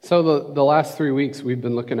So the last 3 weeks we've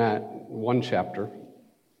been looking at one chapter,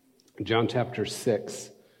 John chapter 6.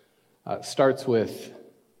 Starts with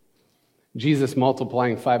Jesus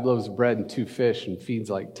multiplying 5 loaves of bread and 2 fish and feeds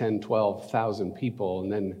like 10, 12,000 people.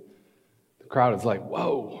 And then the crowd is like,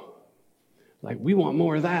 whoa, like we want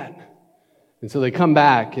more of that. And so they come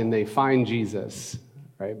back and they find Jesus,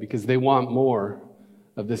 right? Because they want more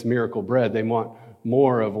of this miracle bread. They want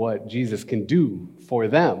more of what Jesus can do for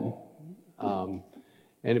them.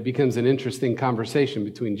 And it becomes an interesting conversation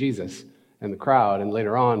between Jesus and the crowd, and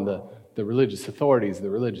later on the religious authorities,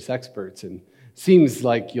 the religious experts. And it seems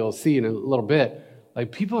like you'll see in a little bit,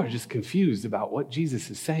 like people are just confused about what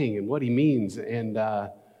Jesus is saying and what he means. And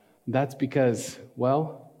that's because,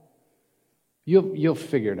 well, you'll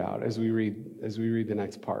figure it out as we read the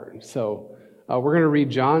next part. So we're going to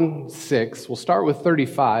read John 6. We'll start with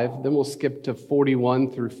 35, then we'll skip to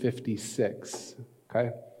 41 through 56.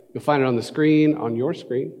 Okay? You'll find it on the screen, on your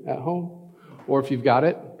screen at home, or if you've got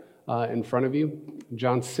it in front of you,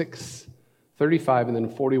 John 6, 35, and then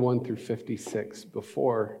 41 through 56.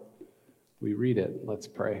 Before we read it, let's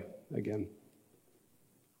pray again.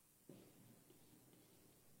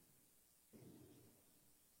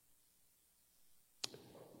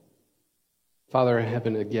 Father in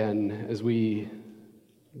heaven, again, as we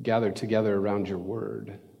gather together around your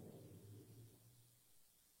word,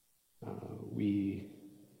 we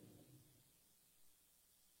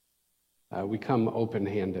come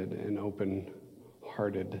open-handed and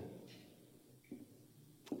open-hearted.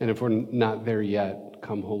 And if we're not there yet,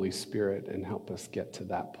 come Holy Spirit and help us get to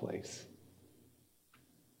that place.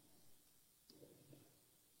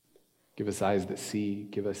 Give us eyes that see,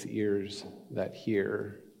 give us ears that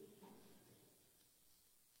hear.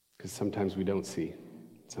 Because sometimes we don't see,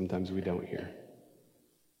 sometimes we don't hear.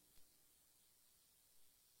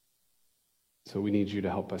 So we need you to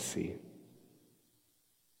help us see.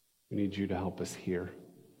 We need you to help us hear.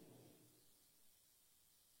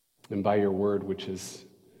 And by your word, which is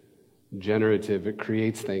generative, it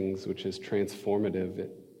creates things, which is transformative.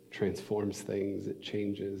 It transforms things. It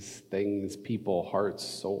changes things, people, hearts,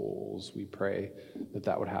 souls. We pray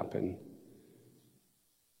that would happen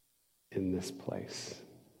in this place,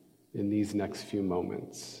 in these next few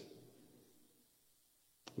moments.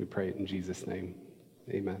 We pray it in Jesus' name.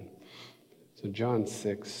 Amen. So John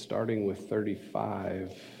 6, starting with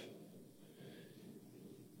 35,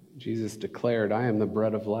 Jesus declared, I am the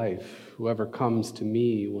bread of life. Whoever comes to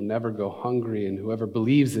me will never go hungry, and whoever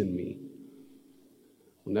believes in me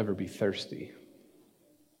will never be thirsty.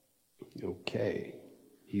 Okay,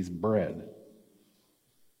 he's bread.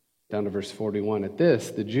 Down to verse 41. At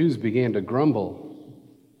this, the Jews began to grumble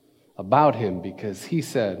about him because he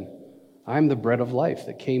said, I am the bread of life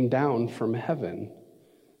that came down from heaven.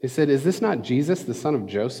 They said, is this not Jesus, the son of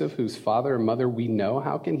Joseph, whose father and mother we know?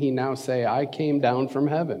 How can he now say, I came down from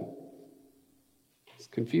heaven? It's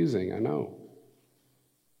confusing, I know.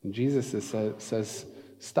 And Jesus says,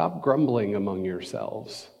 stop grumbling among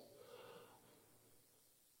yourselves.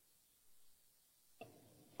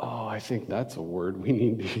 Oh, I think that's a word we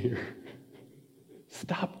need to hear.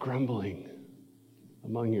 Stop grumbling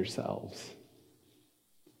among yourselves.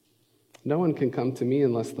 No one can come to me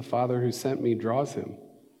unless the Father who sent me draws him,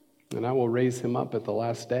 and I will raise him up at the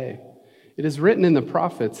last day. It is written in the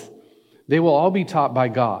prophets, they will all be taught by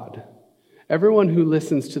God. Everyone who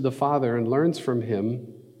listens to the Father and learns from him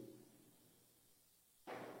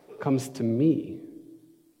comes to me.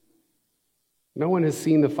 No one has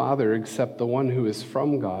seen the Father except the one who is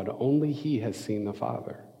from God. Only he has seen the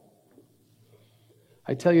Father.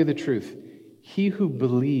 I tell you the truth, he who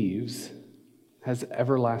believes has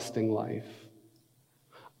everlasting life.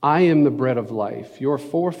 I am the bread of life. Your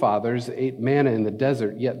forefathers ate manna in the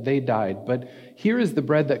desert, yet they died. But here is the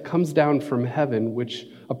bread that comes down from heaven, which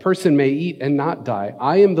a person may eat and not die.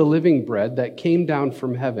 I am the living bread that came down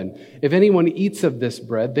from heaven. If anyone eats of this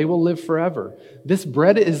bread, they will live forever. This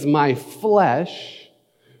bread is my flesh,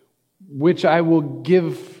 which I will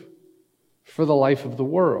give for the life of the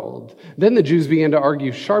world. Then the Jews began to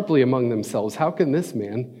argue sharply among themselves, how can this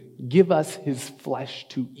man give us his flesh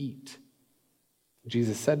to eat?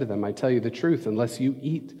 Jesus said to them, I tell you the truth, unless you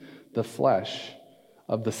eat the flesh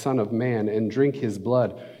of the Son of Man and drink his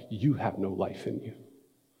blood, you have no life in you.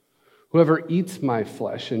 Whoever eats my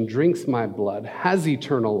flesh and drinks my blood has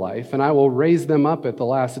eternal life, and I will raise them up at the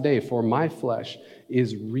last day, for my flesh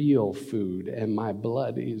is real food, and my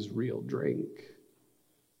blood is real drink.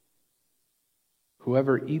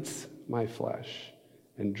 Whoever eats my flesh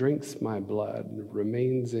and drinks my blood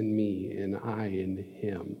remains in me, and I in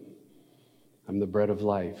him. I'm the bread of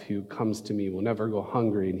life. He who comes to me will never go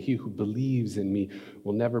hungry, and he who believes in me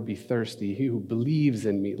will never be thirsty. He who believes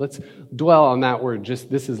in me. Let's dwell on that word.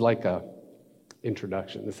 This is like a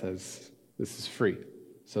introduction. This is free.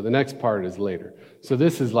 So the next part is later. So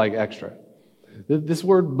this is like extra. This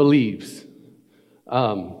word believes.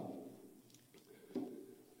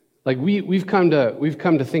 We've come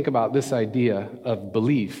to think about this idea of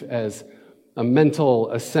belief as a mental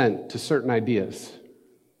assent to certain ideas.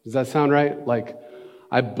 Does that sound right? Like,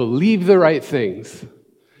 I believe the right things,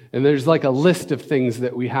 and there's like a list of things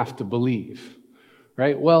that we have to believe,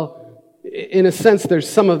 right? Well, in a sense, there's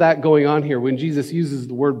some of that going on here when Jesus uses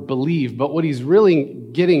the word believe, but what he's really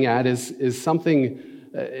getting at is something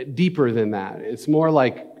deeper than that. It's more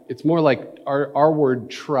like our word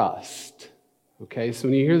trust. Okay, so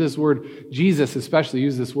when you hear this word, Jesus especially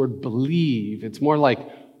uses this word believe, it's more like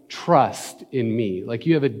trust in me. Like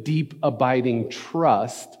you have a deep, abiding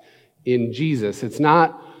trust in Jesus. It's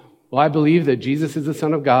not, well, I believe that Jesus is the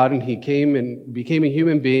Son of God and he came and became a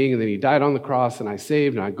human being and then he died on the cross and I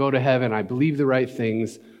saved and I go to heaven, I believe the right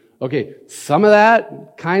things. Okay, some of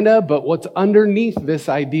that, kind of, but what's underneath this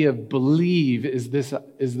idea of believe is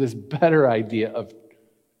this better idea of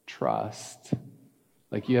trust.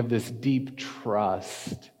 Like you have this deep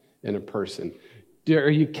trust in a person.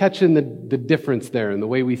 Are you catching the difference there in the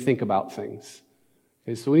way we think about things?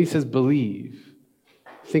 Okay, so when he says believe,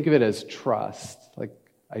 think of it as trust. Like,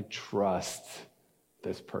 I trust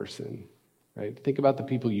this person, right? Think about the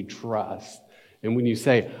people you trust. And when you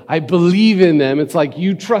say, I believe in them, it's like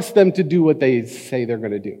you trust them to do what they say they're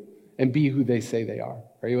going to do and be who they say they are.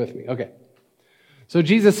 Are you with me? Okay. So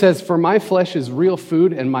Jesus says, for my flesh is real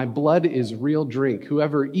food and my blood is real drink.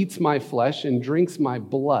 Whoever eats my flesh and drinks my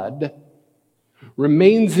blood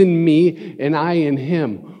remains in me and I in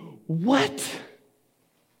him. What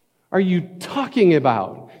are you talking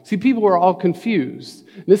about? See, people are all confused.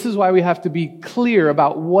 This is why we have to be clear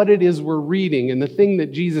about what it is we're reading and the thing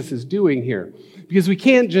that Jesus is doing here. Because we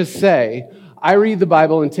can't just say, I read the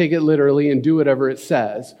Bible and take it literally and do whatever it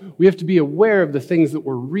says. We have to be aware of the things that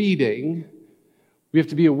we're reading. We have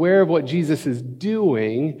to be aware of what Jesus is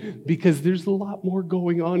doing because there's a lot more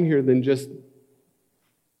going on here than just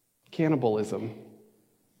cannibalism.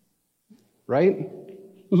 Right?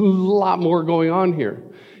 A lot more going on here.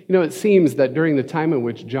 You know, it seems that during the time in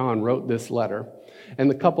which John wrote this letter and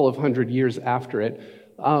the couple of hundred years after it,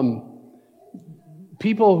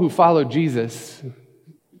 people who followed Jesus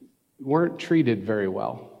weren't treated very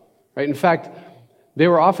well. Right? In fact, they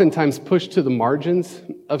were oftentimes pushed to the margins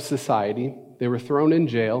of society. They were thrown in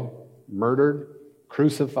jail, murdered,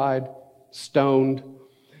 crucified, stoned.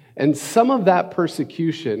 And some of that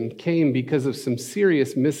persecution came because of some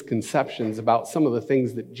serious misconceptions about some of the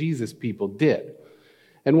things that Jesus people did.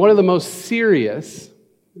 And one of the most serious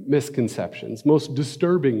misconceptions, most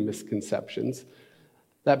disturbing misconceptions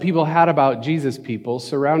that people had about Jesus people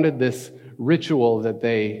surrounded this ritual that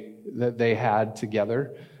they had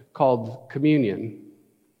together called communion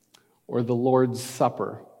or the Lord's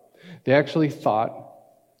Supper. They actually thought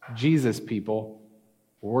Jesus people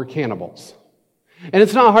were cannibals. And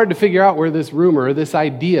it's not hard to figure out where this rumor, this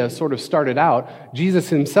idea sort of started out. Jesus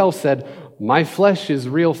himself said, my flesh is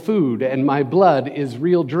real food and my blood is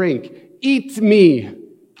real drink. Eat me.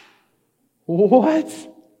 What?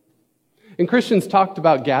 And Christians talked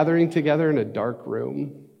about gathering together in a dark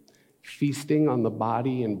room, feasting on the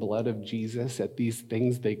body and blood of Jesus at these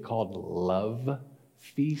things they called love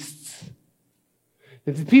feasts.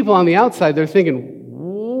 And to people on the outside, they're thinking,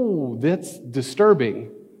 whoa, that's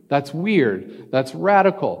disturbing. That's weird. That's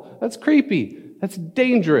radical. That's creepy. That's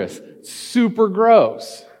dangerous. Super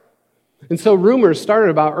gross. And so rumors started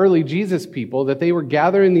about early Jesus people that they were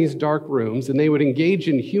gathered in these dark rooms and they would engage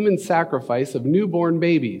in human sacrifice of newborn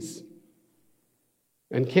babies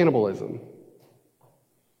and cannibalism.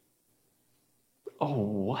 Oh,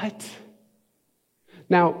 what?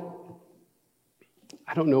 Now,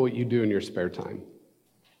 I don't know what you do in your spare time.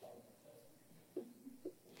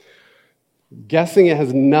 Guessing it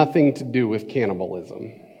has nothing to do with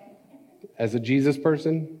cannibalism. As a Jesus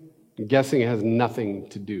person, guessing it has nothing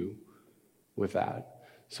to do with that.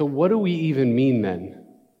 So what do we even mean then?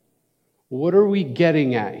 What are we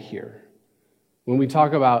getting at here when we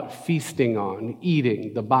talk about feasting on,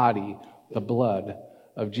 eating the body, the blood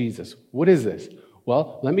of Jesus? What is this?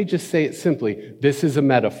 Well, let me just say it simply. This is a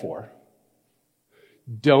metaphor.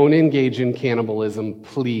 Don't engage in cannibalism,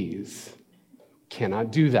 please.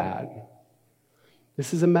 Cannot do that.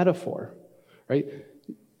 This is a metaphor, right?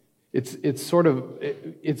 It's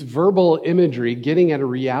verbal imagery getting at a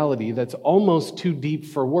reality that's almost too deep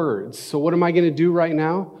for words. So what am I going to do right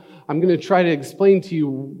now? I'm going to try to explain to you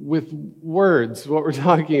with words what we're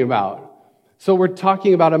talking about. So we're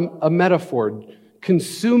talking about a metaphor,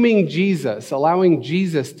 consuming Jesus, allowing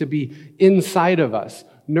Jesus to be inside of us,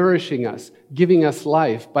 nourishing us, giving us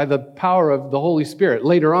life by the power of the Holy Spirit.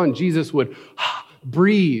 Later on, Jesus would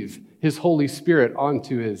breathe his Holy Spirit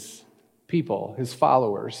onto his people, his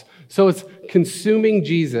followers. So it's consuming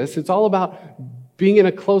Jesus. It's all about being in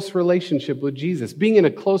a close relationship with Jesus, being in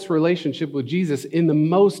a close relationship with Jesus in the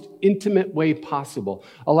most intimate way possible,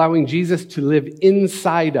 allowing Jesus to live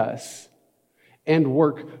inside us and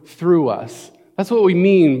work through us. That's what we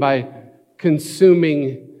mean by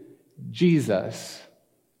consuming Jesus,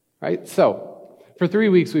 right? So for 3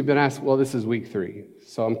 weeks, we've been asked, well, this is week 3,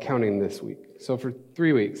 so I'm counting this week. So for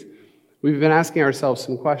 3 weeks, we've been asking ourselves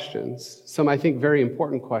some questions, some, I think, very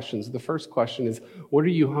important questions. The first question is, what are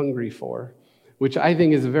you hungry for? Which I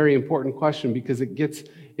think is a very important question because it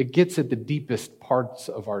gets at the deepest parts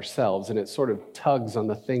of ourselves, and it sort of tugs on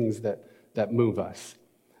the things that move us.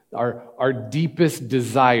 Our deepest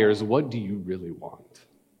desires, what do you really want?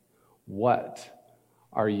 What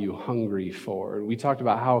are you hungry for? We talked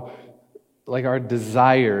about how, like, our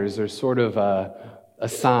desires are sort of a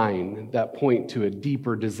sign that point to a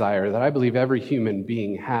deeper desire that I believe every human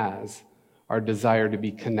being has, our desire to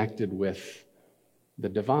be connected with the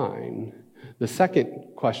divine. The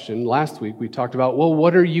second question, last week we talked about, well,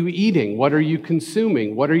 what are you eating? What are you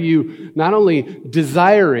consuming? What are you not only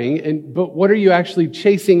desiring, but what are you actually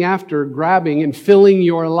chasing after, grabbing, and filling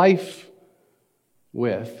your life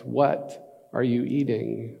with? What are you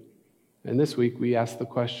eating? And this week we asked the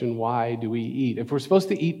question, why do we eat? If we're supposed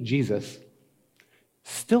to eat Jesus,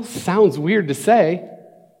 still sounds weird to say.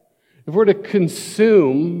 If we're to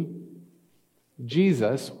consume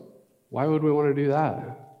Jesus, why would we want to do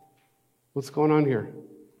that? What's going on here?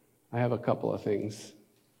 I have a couple of things.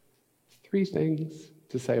 3 things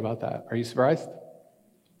to say about that. Are you surprised?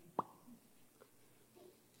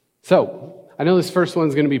 So, I know this first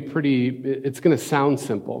one's going to be it's going to sound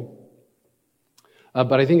simple.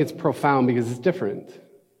 But I think it's profound because it's different.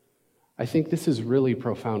 I think this is really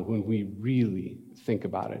profound when we really think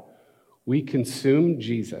about it. We consume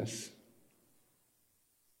Jesus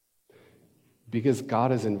because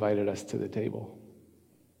God has invited us to the table.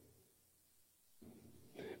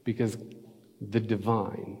 Because the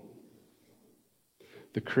divine,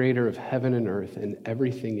 the creator of heaven and earth and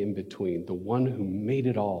everything in between, the one who made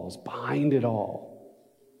it all, is behind it all,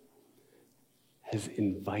 has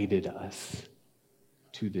invited us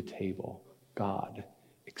to the table. God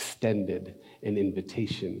extended an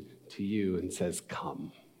invitation to you and says,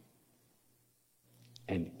 come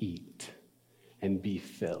and eat and be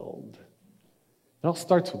filled. It all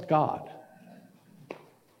starts with God.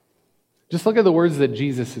 Just look at the words that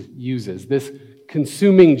Jesus uses, this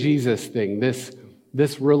consuming Jesus thing,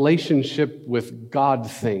 this relationship with God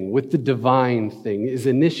thing, with the divine thing, is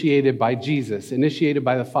initiated by Jesus, initiated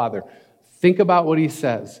by the Father. Think about what he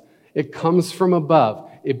says. It comes from above.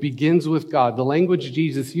 It begins with God. The language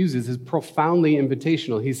Jesus uses is profoundly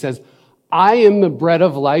invitational. He says, I am the bread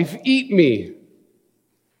of life, eat me.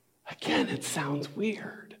 Again, it sounds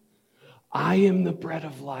weird. I am the bread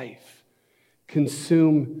of life.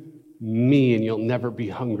 Consume me and you'll never be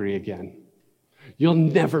hungry again. You'll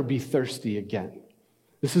never be thirsty again.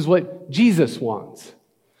 This is what Jesus wants.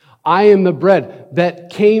 I am the bread that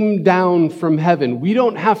came down from heaven. We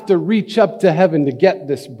don't have to reach up to heaven to get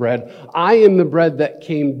this bread. I am the bread that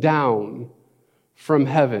came down from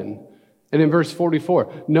heaven. And in verse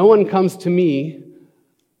 44, no one comes to me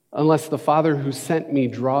unless the Father who sent me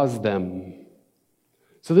draws them.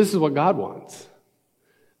 So this is what God wants.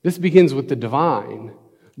 This begins with the divine.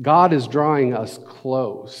 God is drawing us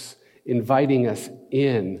close, inviting us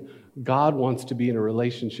in. God wants to be in a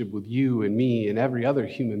relationship with you and me and every other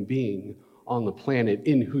human being on the planet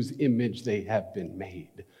in whose image they have been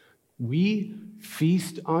made. We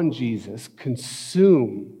feast on Jesus,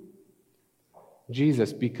 consume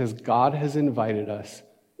Jesus because God has invited us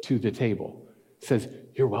to the table. It says,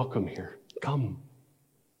 you're welcome here. Come,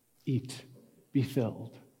 eat, be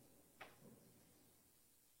filled.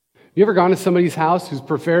 You ever gone to somebody's house who's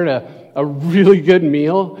prepared a really good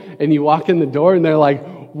meal and you walk in the door and they're like,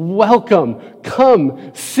 welcome,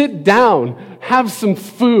 come, sit down, have some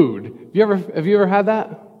food. Have you ever had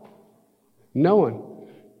that? No one.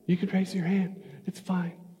 You could raise your hand. It's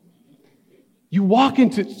fine. You walk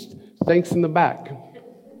into, thanks in the back.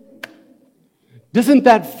 Doesn't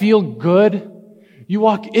that feel good? You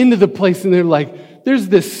walk into the place and they're like, there's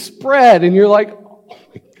this spread and you're like,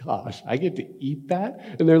 gosh, I get to eat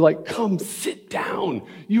that? And they're like, come sit down.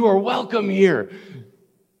 You are welcome here.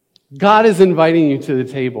 God is inviting you to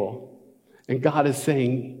the table. And God is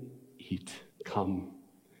saying, eat, come,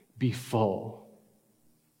 be full.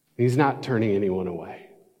 He's not turning anyone away.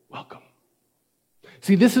 Welcome.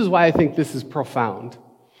 See, this is why I think this is profound.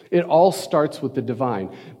 It all starts with the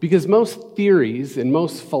divine, because most theories and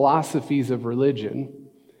most philosophies of religion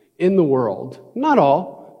in the world, not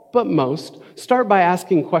all, but most, start by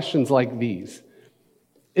asking questions like these.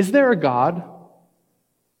 Is there a God?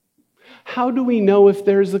 How do we know if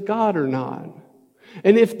there's a God or not?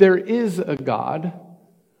 And if there is a God,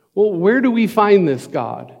 well, where do we find this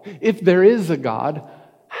God? If there is a God,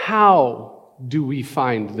 how do we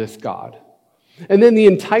find this God? And then the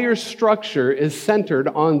entire structure is centered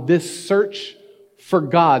on this search for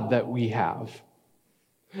God that we have.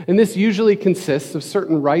 And this usually consists of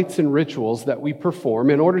certain rites and rituals that we perform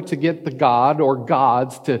in order to get the God or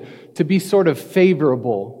gods to be sort of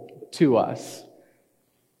favorable to us.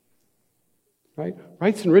 Right?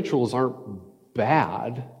 Rites and rituals aren't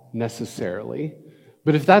bad necessarily,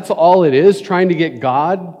 but if that's all it is, trying to get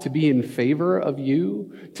God to be in favor of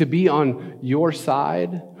you, to be on your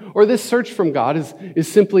side, or this search from God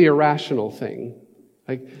is simply a rational thing.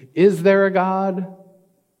 Like, is there a God?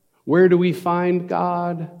 Where do we find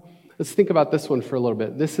God? Let's think about this one for a little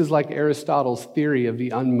bit. This is like Aristotle's theory of the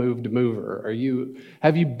unmoved mover.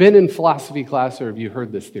 Have you been in philosophy class or have you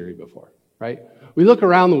heard this theory before? Right? We look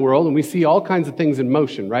around the world and we see all kinds of things in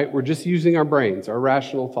motion, right? We're just using our brains, our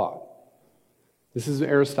rational thought. This is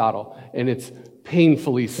Aristotle, and it's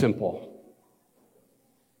painfully simple.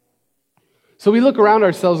 So we look around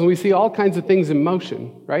ourselves and we see all kinds of things in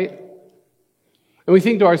motion, right? And we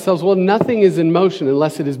think to ourselves, well, nothing is in motion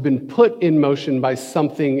unless it has been put in motion by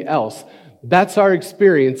something else. That's our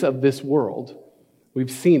experience of this world.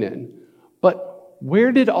 We've seen it. But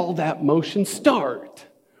where did all that motion start?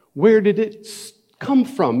 Where did it come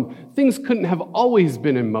from? Things couldn't have always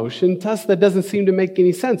been in motion. To us, that doesn't seem to make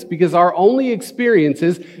any sense because our only experience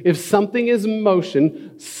is if something is in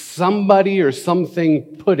motion, somebody or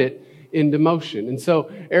something put it into motion. And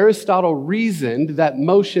so Aristotle reasoned that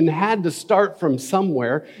motion had to start from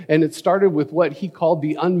somewhere, and it started with what he called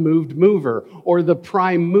the unmoved mover or the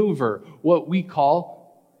prime mover, what we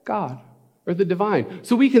call God or the divine.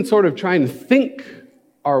 So we can sort of try and think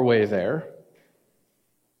our way there.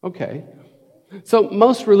 Okay. So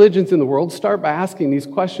most religions in the world start by asking these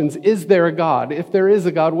questions. Is there a God? If there is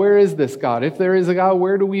a God, where is this God? If there is a God,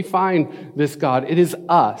 where do we find this God? It is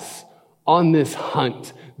us on this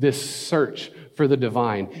hunt, this search for the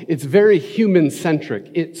divine. It's very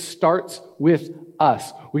human-centric. It starts with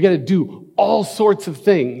us. We got to do all sorts of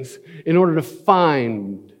things in order to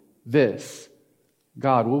find this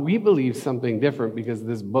God. Well, we believe something different because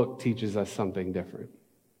this book teaches us something different.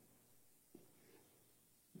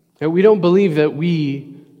 And we don't believe that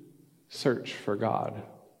we search for God.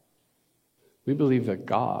 We believe that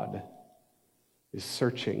God is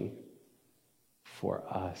searching for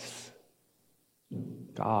us.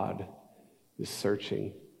 God is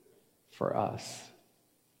searching for us.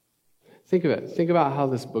 Think of it. Think about how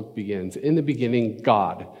this book begins. In the beginning,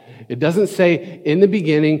 God. It doesn't say, in the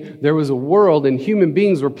beginning, there was a world and human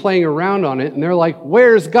beings were playing around on it, and they're like,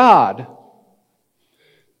 where's God?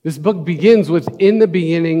 This book begins with, in the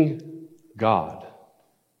beginning, God.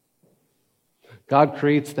 God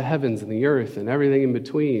creates the heavens and the earth and everything in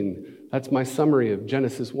between. That's my summary of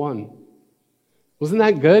Genesis 1. Wasn't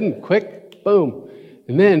that good and quick? Boom.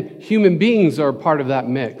 And then human beings are a part of that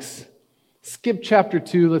mix. Skip chapter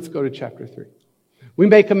 2, let's go to chapter 3. We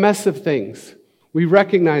make a mess of things. We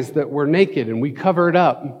recognize that we're naked and we cover it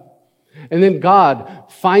up. And then God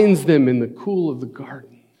finds them in the cool of the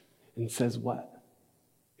garden and says what?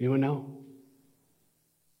 Anyone know?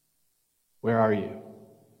 Where are you?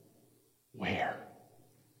 Where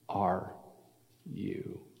are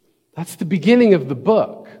you? That's the beginning of the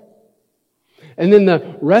book. And then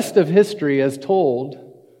the rest of history, as told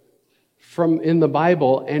from in the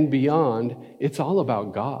Bible and beyond, it's all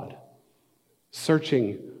about God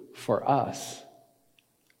searching for us,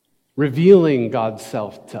 revealing God's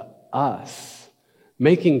self to us,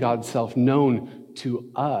 making God's self known to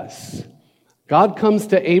us. God comes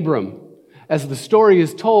to Abram. As the story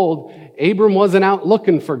is told, Abram wasn't out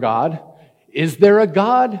looking for God. Is there a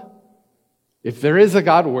God? If there is a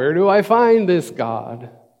God, where do I find this God?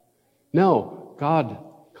 No, God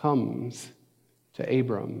comes to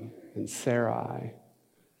Abram and Sarai.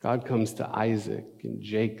 God comes to Isaac and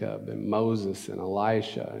Jacob and Moses and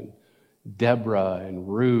Elisha and Deborah and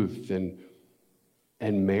Ruth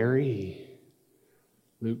and Mary.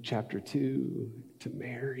 Luke chapter 2, to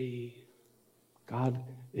Mary. God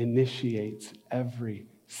initiates every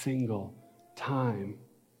single time.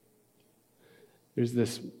 There's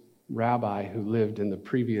this rabbi who lived in the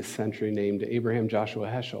previous century named Abraham Joshua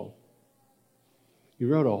Heschel. He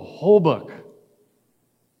wrote a whole book.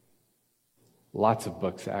 Lots of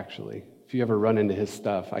books, actually. If you ever run into his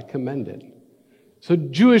stuff, I commend it. So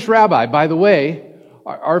Jewish rabbi, by the way,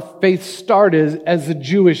 our faith started as a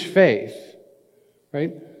Jewish faith,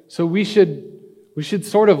 right? So we should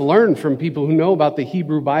sort of learn from people who know about the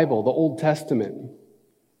Hebrew Bible, the Old Testament,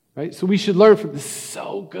 right? So we should learn from this.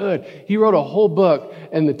 So good. He wrote a whole book,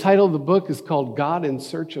 and the title of the book is called God in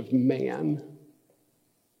Search of Man.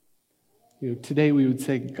 Today we would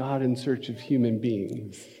say God in Search of Human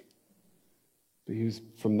Beings. But he was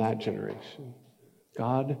from that generation.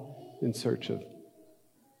 God in search of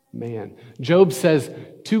man. Job says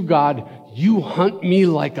to God, "You hunt me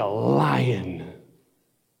like a lion."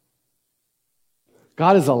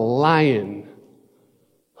 God is a lion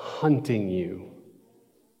hunting you,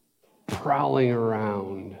 prowling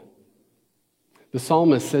around. The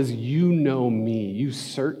psalmist says, "You know me. You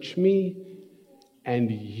search me,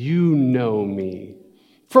 and you know me.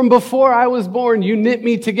 From before I was born, you knit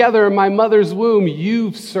me together in my mother's womb.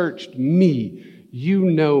 You've searched me. You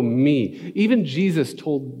know me." Even Jesus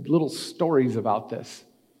told little stories about this.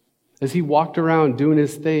 As he walked around doing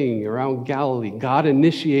his thing around Galilee, God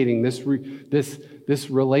initiating this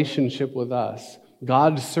relationship with us,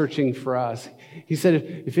 God searching for us. He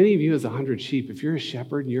said, if any of you has 100 sheep, if you're a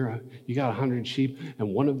shepherd, you got 100 sheep,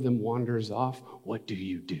 and one of them wanders off, what do?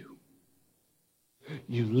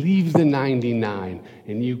 You leave the 99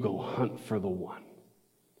 and you go hunt for the one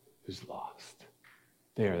who's lost.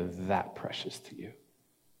 They are that precious to you.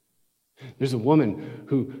 There's a woman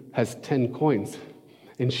who has 10 coins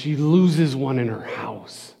and she loses one in her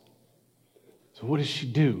house. So what does she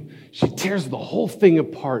do? She tears the whole thing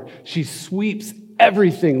apart. She sweeps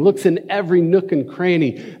everything, looks in every nook and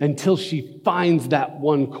cranny until she finds that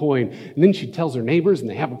one coin. And then she tells her neighbors and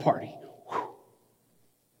they have a party. Whew.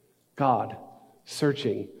 God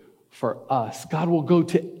searching for us. God will go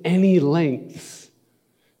to any lengths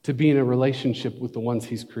to be in a relationship with the ones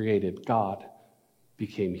he's created. God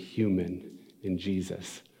became human in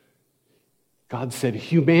Jesus. God said,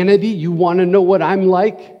 "Humanity, you want to know what I'm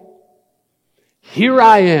like? Here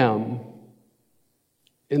I am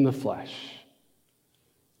in the flesh."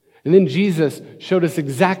 And then Jesus showed us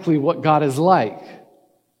exactly what God is like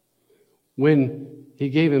when he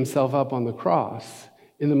gave himself up on the cross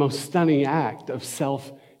in the most stunning act of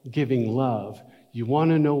self-giving love. You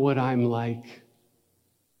want to know what I'm like?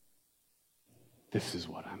 This is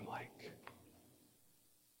what I'm like.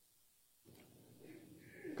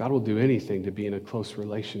 God will do anything to be in a close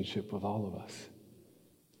relationship with all of us.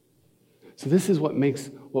 So this is what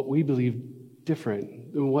makes what we believe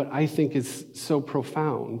different, and what I think is so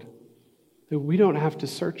profound, that we don't have to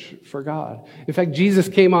search for God. In fact, Jesus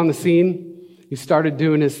came on the scene, he started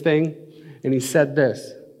doing his thing, and he said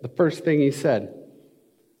this. The first thing he said,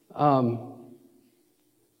 the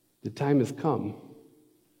time has come.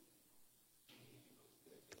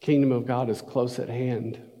 The kingdom of God is close at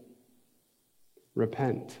hand.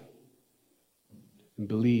 Repent and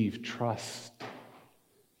believe, trust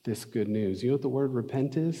this good news. You know what the word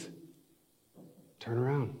repent is? Turn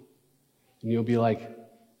around. And you'll be like,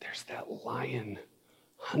 there's that lion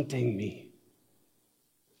hunting me.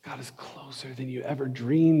 God is closer than you ever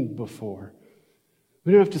dreamed before.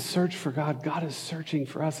 We don't have to search for God. God is searching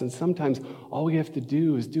for us. And sometimes all we have to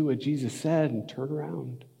do is do what Jesus said and turn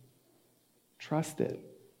around. Trust it.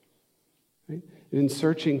 Right? In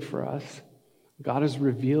searching for us, God has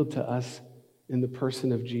revealed to us in the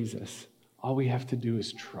person of Jesus. All we have to do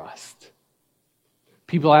is trust.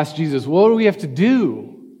 People ask Jesus, what do we have to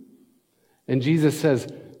do? And Jesus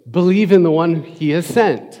says, believe in the one he has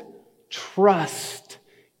sent. Trust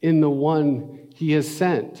in the one he has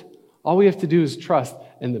sent. All we have to do is trust,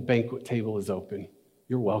 and the banquet table is open.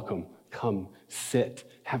 You're welcome. Come, sit,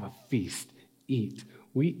 have a feast, eat.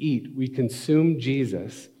 We consume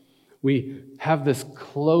Jesus. We have this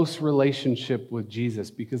close relationship with Jesus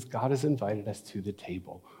because God has invited us to the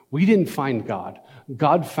table. We didn't find God.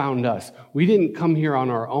 God found us. We didn't come here on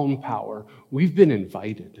our own power. We've been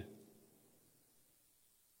invited.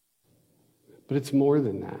 But it's more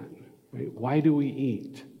than that. Right? Why do we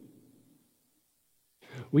eat?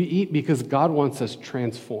 We eat because God wants us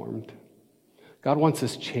transformed. God wants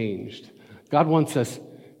us changed. God wants us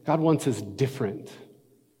different.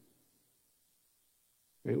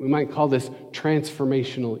 Right? We might call this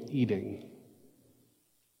transformational eating.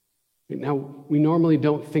 Right? Now, we normally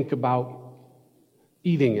don't think about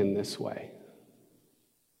eating in this way.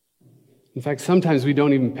 In fact, sometimes we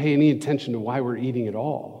don't even pay any attention to why we're eating at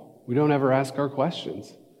all. We don't ever ask our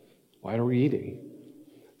questions. Why are we eating?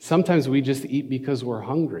 Sometimes we just eat because we're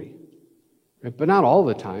hungry, right? But not all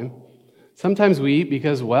the time. Sometimes we eat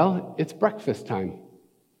because, well, it's breakfast time.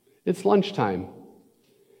 It's lunchtime.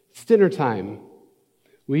 It's dinner time.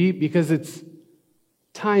 We eat because it's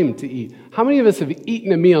time to eat. How many of us have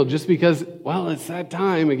eaten a meal just because, well, it's that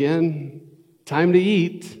time again, time to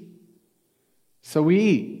eat, so we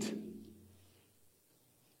eat?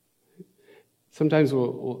 Sometimes,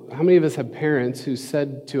 how many of us have parents who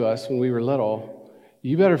said to us when we were little,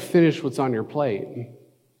 you better finish what's on your plate?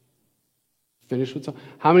 Finish what's on.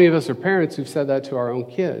 How many of us are parents who've said that to our own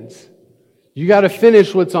kids? You got to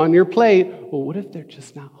finish what's on your plate. Well, what if they're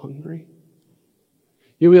just not hungry?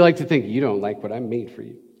 We like to think, you don't like what I made for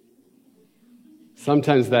you.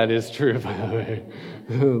 Sometimes that is true, by the way.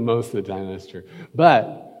 Most of the time that's true.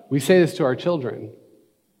 But we say this to our children.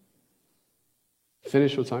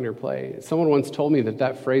 Finish what's on your plate. Someone once told me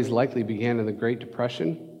that phrase likely began in the Great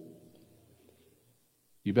Depression.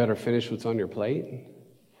 You better finish what's on your plate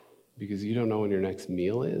because you don't know when your next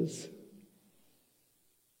meal is.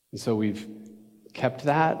 And so we've kept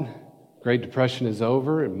that. Great Depression is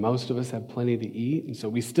over, and most of us have plenty to eat. And so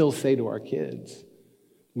we still say to our kids,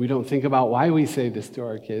 we don't think about why we say this to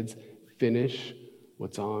our kids, finish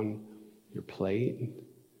what's on your plate.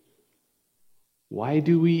 Why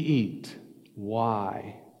do we eat?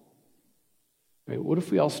 Why? Right? What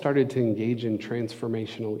if we all started to engage in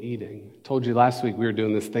transformational eating? I told you last week we were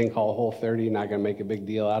doing this thing called Whole30, not going to make a big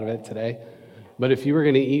deal out of it today. But if you were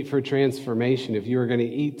going to eat for transformation, if you were going to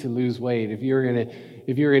eat to lose weight, if you were going to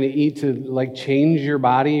eat to change your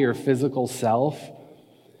body, your physical self,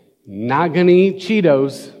 not going to eat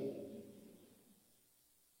Cheetos.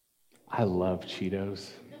 I love Cheetos.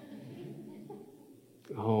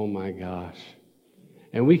 Oh my gosh.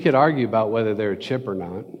 And we could argue about whether they're a chip or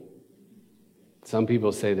not. Some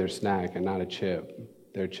people say they're snack and not a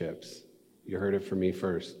chip. They're chips. You heard it from me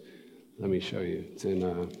first. Let me show you. It's in...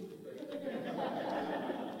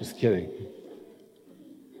 Just kidding.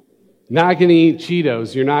 Not going to eat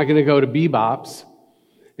Cheetos. You're not going to go to Bebop's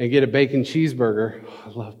and get a bacon cheeseburger. Oh, I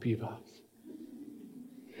love Bebop's.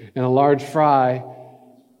 And a large fry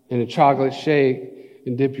and a chocolate shake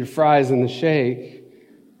and dip your fries in the shake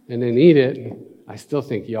and then eat it. I still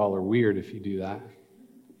think y'all are weird if you do that.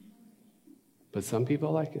 But some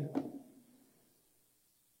people like it.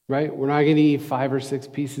 Right? We're not going to eat 5 or 6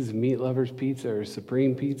 pieces of Meat Lovers pizza or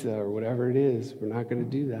Supreme pizza or whatever it is. We're not going to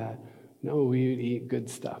do that. No, we eat good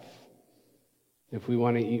stuff if we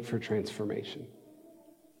want to eat for transformation.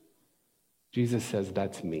 Jesus says,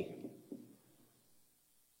 that's me.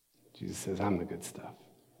 Jesus says, I'm the good stuff.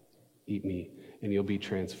 Eat me, and you'll be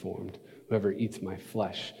transformed. Whoever eats my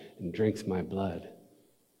flesh and drinks my blood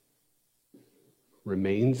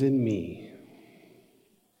remains in me,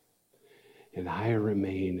 and I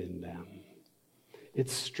remain in them.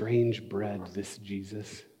 It's strange bread, this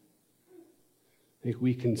Jesus. I think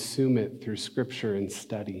we consume it through Scripture and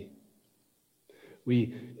study.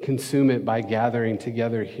 We consume it by gathering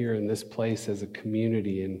together here in this place as a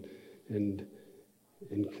community and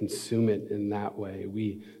consume it in that way.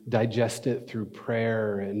 We digest it through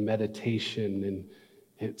prayer and meditation, and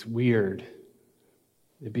it's weird.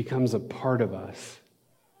 It becomes a part of us.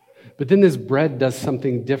 But then this bread does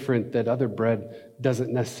something different that other bread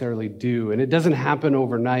doesn't necessarily do. And it doesn't happen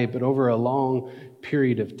overnight, but over a long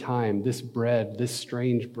period of time, this bread, this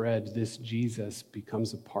strange bread, this Jesus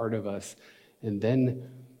becomes a part of us and then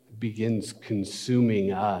begins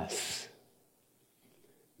consuming us,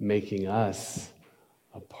 making us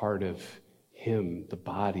a part of Him, the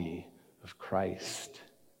body of Christ,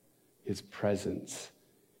 His presence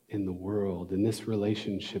in the world. And this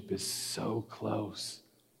relationship is so close.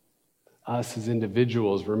 Us as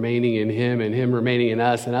individuals remaining in Him and Him remaining in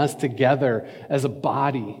us, and us together as a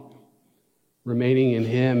body remaining in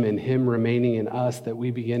Him and Him remaining in us, that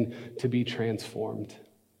we begin to be transformed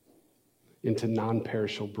into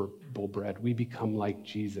non-perishable bread. We become like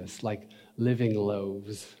Jesus, like living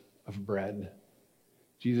loaves of bread.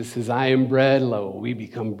 Jesus says, I am bread, lo, we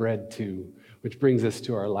become bread too. Which brings us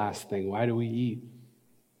to our last thing. Why do we eat?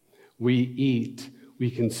 We eat,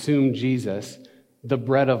 we consume Jesus, the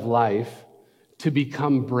bread of life, to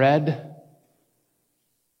become bread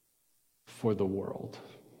for the world.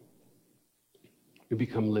 We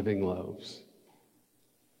become living loaves.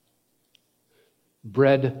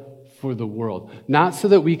 Bread for the world. Not so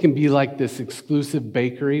that we can be like this exclusive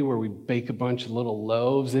bakery where we bake a bunch of little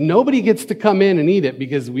loaves and nobody gets to come in and eat it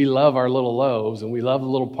because we love our little loaves and we love the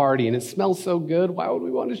little party and it smells so good. Why would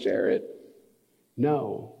we want to share it?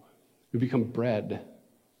 No. We become bread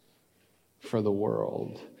for the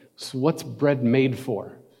world. So what's bread made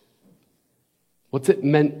for? What's it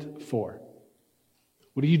meant for?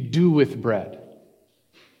 What do you do with bread?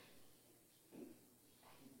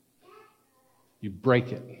 You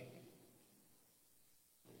break it.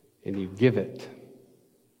 and you give it,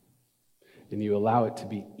 and you allow it to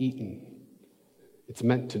be eaten. It's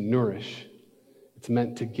meant to nourish. It's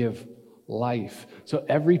meant to give life. So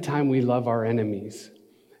every time we love our enemies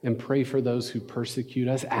and pray for those who persecute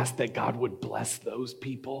us, ask that God would bless those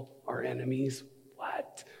people, our enemies.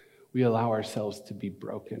 What? We allow ourselves to be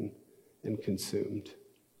broken and consumed.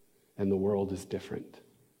 And the world is different,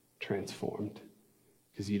 transformed,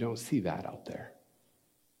 because you don't see that out there.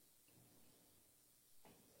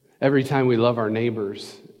 Every time we love our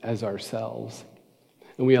neighbors as ourselves,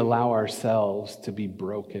 and we allow ourselves to be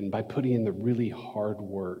broken by putting in the really hard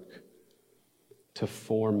work to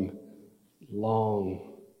form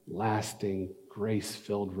long, lasting,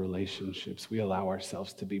 grace-filled relationships, we allow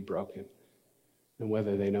ourselves to be broken. And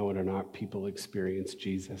whether they know it or not, people experience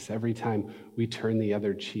Jesus. Every time we turn the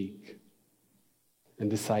other cheek and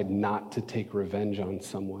decide not to take revenge on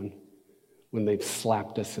someone when they've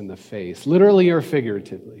slapped us in the face, literally or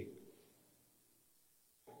figuratively,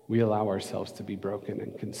 we allow ourselves to be broken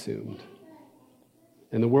and consumed.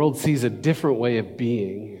 And the world sees a different way of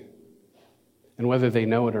being. And whether they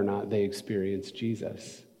know it or not, they experience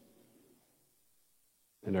Jesus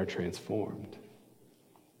and are transformed.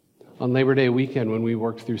 On Labor Day weekend, when we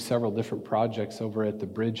worked through several different projects over at the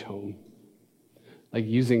Bridge Home, like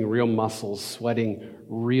using real muscles, sweating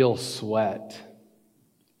real sweat,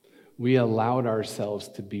 we allowed ourselves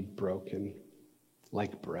to be broken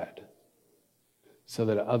like bread so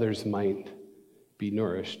that others might be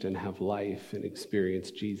nourished and have life and experience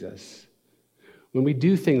Jesus. When we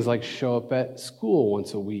do things like show up at school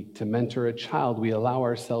once a week to mentor a child, we allow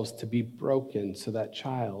ourselves to be broken so that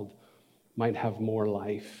child might have more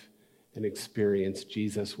life and experience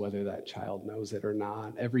Jesus, whether that child knows it or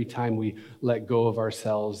not. Every time we let go of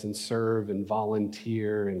ourselves and serve and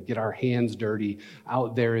volunteer and get our hands dirty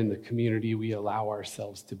out there in the community, we allow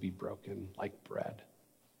ourselves to be broken like bread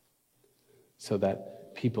so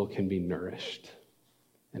that people can be nourished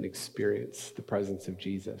and experience the presence of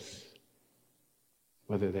Jesus,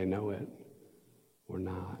 whether they know it or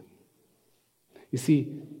not. You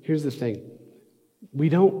see, here's the thing. We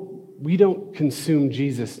don't consume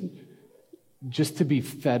Jesus just to be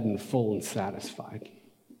fed and full and satisfied.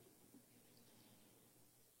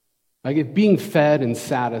 Like if being fed and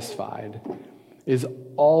satisfied is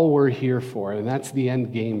all we're here for, and that's the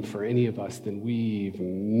end game for any of us, then we've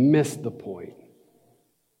missed the point.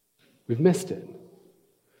 We've missed it.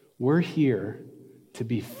 We're here to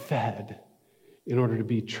be fed in order to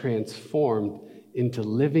be transformed into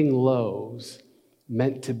living loaves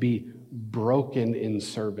meant to be broken in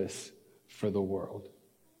service for the world.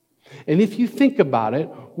 And if you think about it,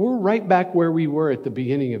 we're right back where we were at the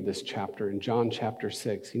beginning of this chapter in John chapter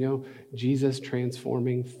 6. You know, Jesus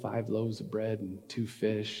transforming 5 loaves of bread and 2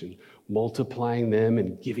 fish and multiplying them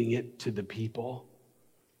and giving it to the people,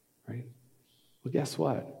 right? Well, guess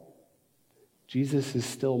what? Jesus is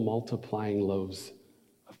still multiplying loaves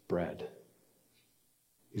of bread.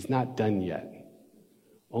 He's not done yet.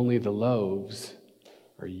 Only the loaves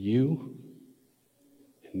are you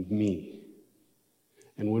and me.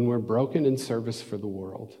 And when we're broken in service for the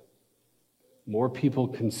world, more people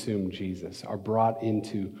consume Jesus, are brought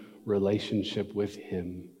into relationship with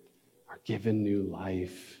him, are given new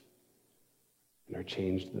life, and are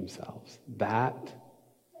changed themselves. That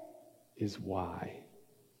is why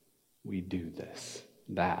we do this.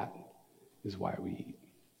 That is why we eat.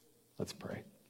 Let's pray.